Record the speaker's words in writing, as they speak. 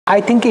I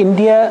think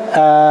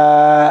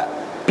India,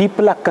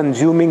 people are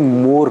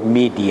consuming more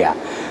media.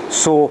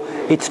 So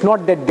it's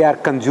not that they are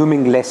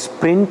consuming less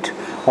print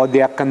or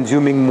they are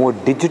consuming more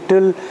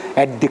digital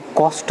at the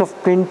cost of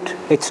print.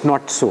 It's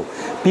not so.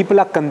 People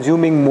are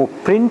consuming more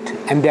print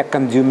and they are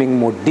consuming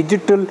more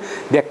digital.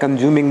 They are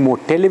consuming more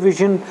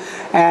television.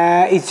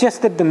 It's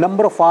just that the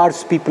number of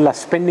hours people are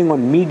spending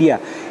on media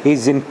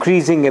is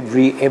increasing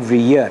every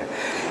year.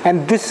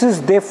 And this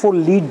is therefore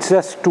leads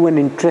us to an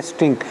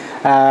interesting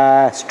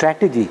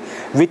strategy,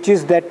 which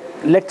is that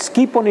let's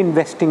keep on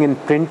investing in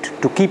print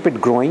to keep it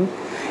growing.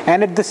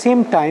 And at the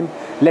same time,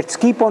 let's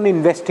keep on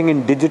investing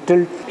in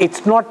digital.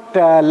 It's not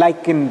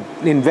like in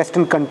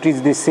Western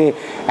countries, they say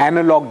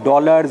analog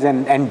dollars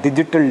and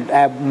digital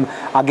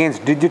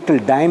against digital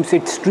dimes.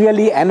 It's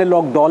really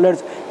analog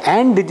dollars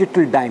and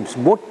digital dimes,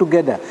 both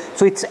together.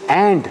 So it's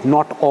and,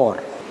 not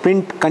or.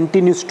 Print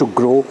continues to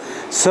grow.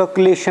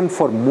 Circulation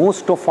for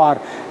most of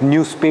our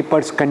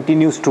newspapers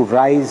continues to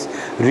rise.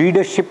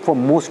 Readership for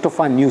most of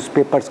our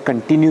newspapers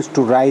continues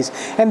to rise.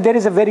 And there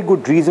is a very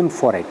good reason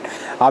for it.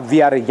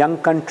 We are a young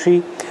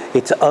country.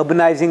 It's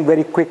urbanizing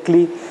very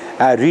quickly.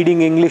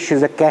 Reading English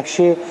is a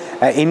cachet.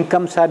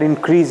 Incomes are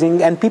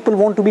increasing. And people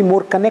want to be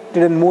more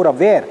connected and more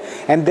aware.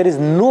 And there is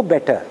no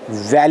better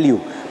value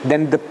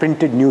than the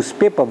printed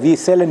newspaper. We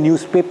sell a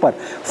newspaper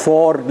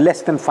for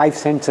less than 5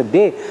 cents a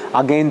day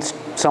against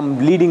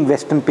some leading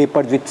Western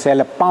papers which sell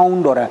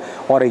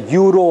 £1 or a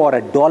euro or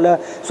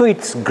 $1. So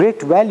it's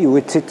great value.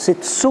 It's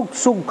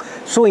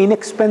so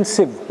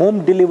inexpensive,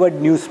 home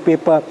delivered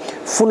newspaper,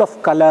 full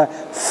of color,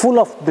 full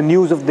of the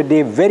news of the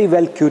day, very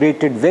well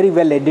curated, very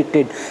well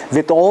edited,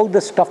 with all the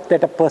stuff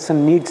that a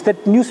person needs.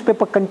 That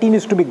newspaper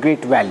continues to be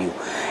great value.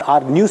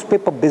 Our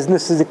newspaper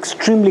business is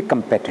extremely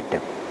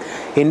competitive.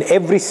 In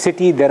every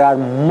city, there are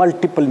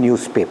multiple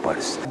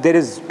newspapers. There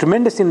is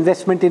tremendous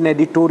investment in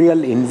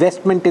editorial,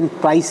 investment in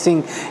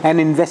pricing, and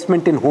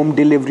investment in home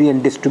delivery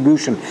and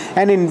distribution,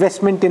 and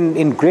investment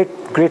in great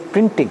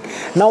printing.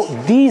 Now,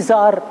 these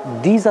are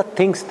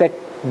things that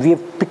we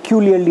have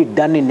peculiarly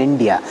done in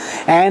India.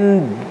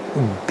 And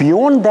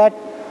beyond that,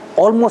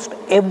 almost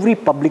every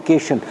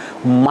publication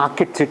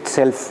markets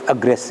itself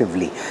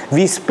aggressively.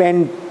 We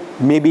spend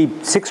maybe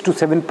 6 to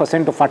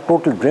 7% of our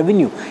total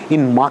revenue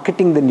in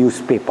marketing the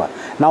newspaper.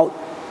 Now,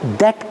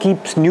 that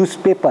keeps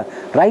newspaper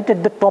right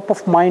at the top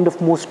of mind of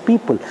most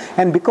people.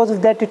 And because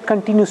of that, it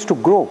continues to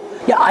grow.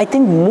 Yeah, I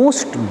think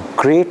most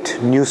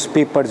great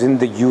newspapers in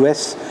the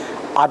US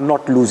are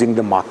not losing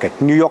the market.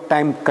 New York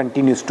Times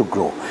continues to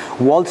grow.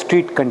 Wall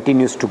Street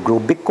continues to grow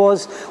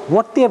because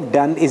what they have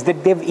done is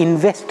that they've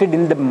invested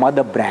in the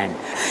mother brand.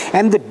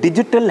 And the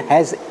digital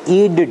has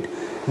aided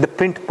the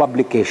print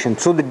publication.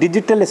 So the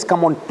digital has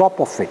come on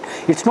top of it.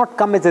 It's not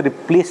come as a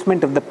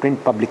replacement of the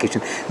print publication.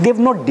 They have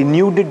not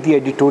denuded the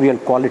editorial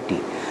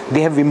quality.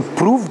 They have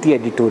improved the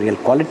editorial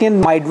quality.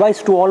 And my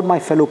advice to all my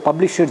fellow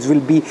publishers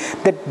will be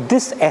that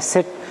this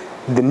asset,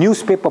 the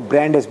newspaper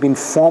brand, has been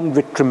formed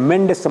with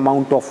tremendous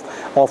amount of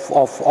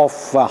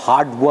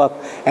hard work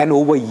and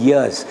over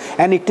years.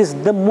 And it is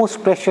the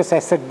most precious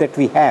asset that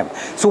we have.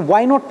 So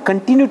why not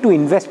continue to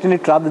invest in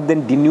it rather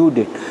than denude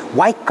it?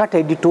 Why cut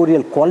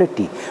editorial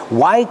quality?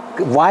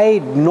 Why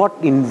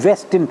not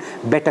invest in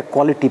better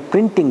quality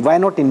printing? Why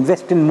not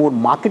invest in more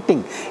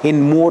marketing, in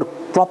more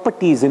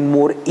properties, in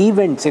more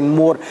events, in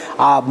more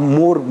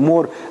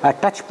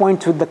touch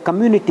points with the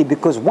community?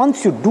 Because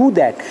once you do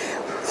that,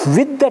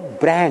 with that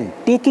brand,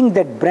 taking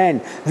that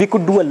brand, we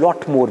could do a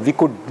lot more. We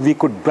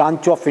could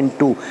branch off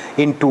into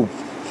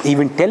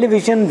even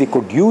television. We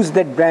could use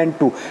that brand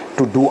to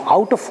do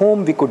out of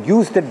home. We could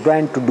use that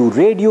brand to do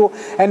radio,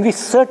 and we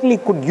certainly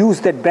could use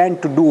that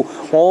brand to do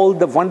all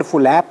the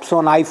wonderful apps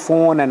on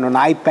iPhone and on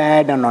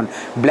iPad and on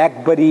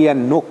BlackBerry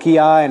and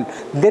Nokia. And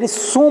there is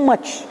so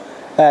much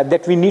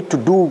that we need to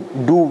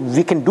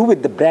we can do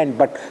with the brand.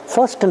 But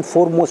first and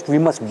foremost, we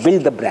must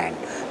build the brand.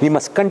 We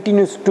must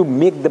continue to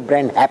make the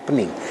brand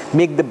happening,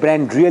 make the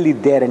brand really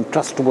there and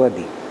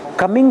trustworthy.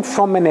 Coming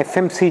from an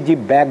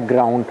FMCG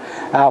background,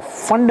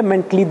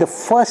 fundamentally the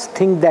first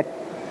thing that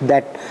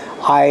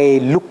I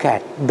look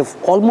at,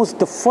 almost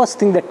the first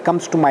thing that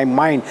comes to my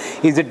mind,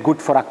 is it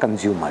good for our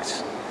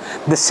consumers?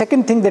 The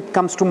second thing that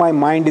comes to my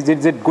mind is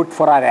it good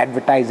for our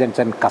advertisers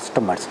and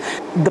customers?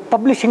 The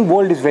publishing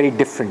world is very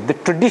different. The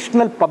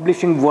traditional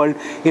publishing world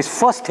is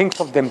first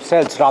thinks of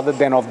themselves rather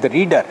than of the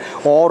reader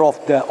or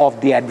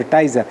of the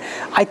advertiser.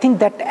 I think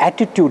that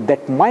attitude,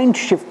 that mind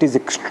shift is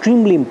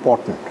extremely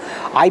important.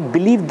 I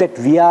believe that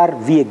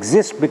we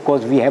exist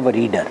because we have a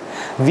reader.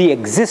 We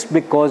exist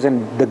because,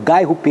 and the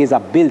guy who pays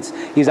our bills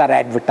is our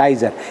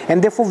advertiser.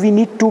 And therefore we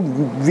need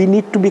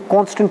to be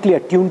constantly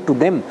attuned to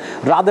them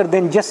rather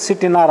than just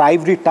sit in our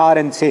ivory tower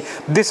and say,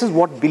 this is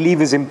what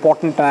believe is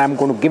important and I'm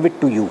going to give it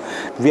to you.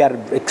 We are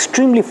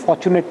extremely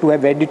fortunate to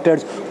have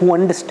editors who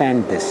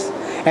understand this.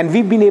 And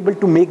we've been able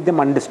to make them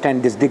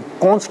understand this. They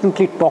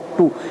constantly talk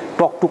to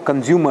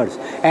consumers,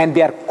 and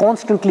they are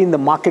constantly in the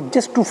market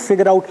just to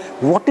figure out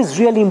what is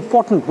really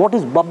important, what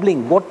is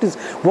bubbling, what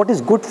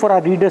is good for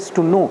our readers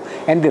to know,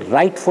 and they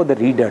write for the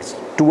readers.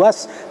 To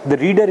us, the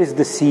reader is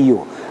the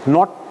CEO,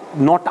 not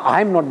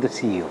I'm not the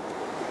CEO.